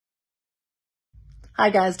Hi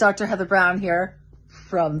guys, Dr. Heather Brown here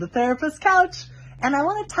from the Therapist Couch, and I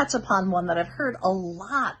want to touch upon one that I've heard a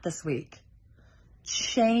lot this week.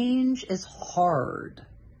 Change is hard.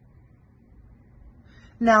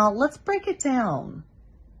 Now, let's break it down.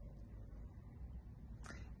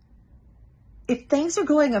 If things are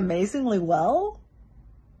going amazingly well,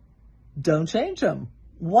 don't change them.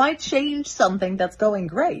 Why change something that's going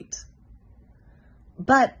great?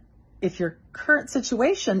 But if your current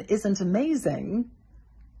situation isn't amazing,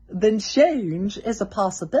 then change is a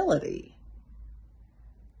possibility.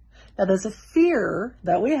 Now, there's a fear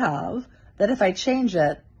that we have that if I change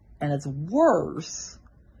it and it's worse,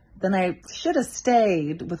 then I should have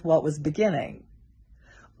stayed with what was beginning.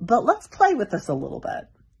 But let's play with this a little bit.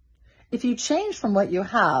 If you change from what you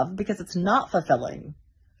have because it's not fulfilling,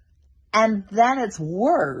 and then it's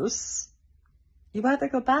worse, you either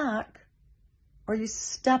go back or you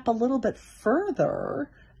step a little bit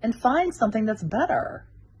further and find something that's better.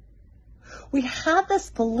 We have this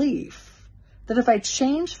belief that if I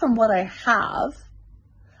change from what I have,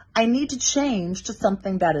 I need to change to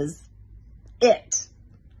something that is it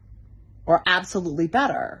or absolutely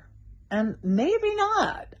better. And maybe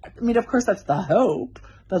not. I mean, of course, that's the hope.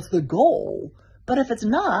 That's the goal. But if it's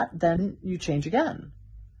not, then you change again.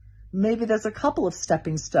 Maybe there's a couple of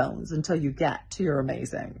stepping stones until you get to your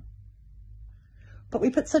amazing. But we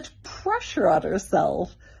put such pressure on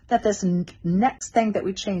ourselves that this next thing that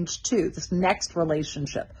we change to, this next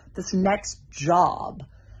relationship, this next job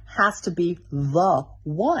has to be the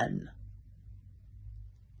one.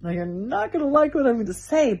 Now, you're not going to like what I'm going to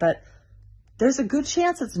say, but there's a good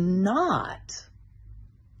chance it's not,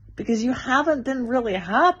 because you haven't been really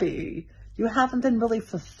happy. You haven't been really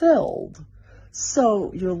fulfilled.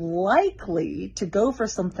 So you're likely to go for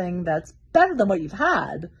something that's better than what you've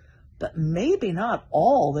had, but maybe not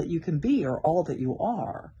all that you can be or all that you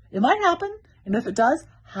are. It might happen, and if it does,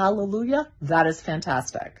 hallelujah, that is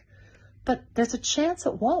fantastic. But there's a chance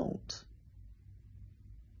it won't.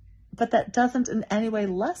 But that doesn't in any way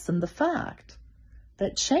lessen the fact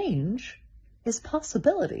that change is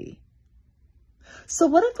possibility. So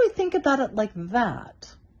what if we think about it like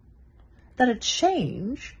that? That a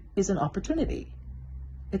change is an opportunity.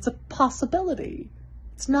 It's a possibility.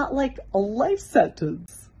 It's not like a life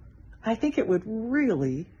sentence. I think it would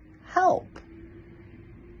really help.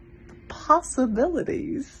 The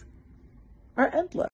possibilities are endless.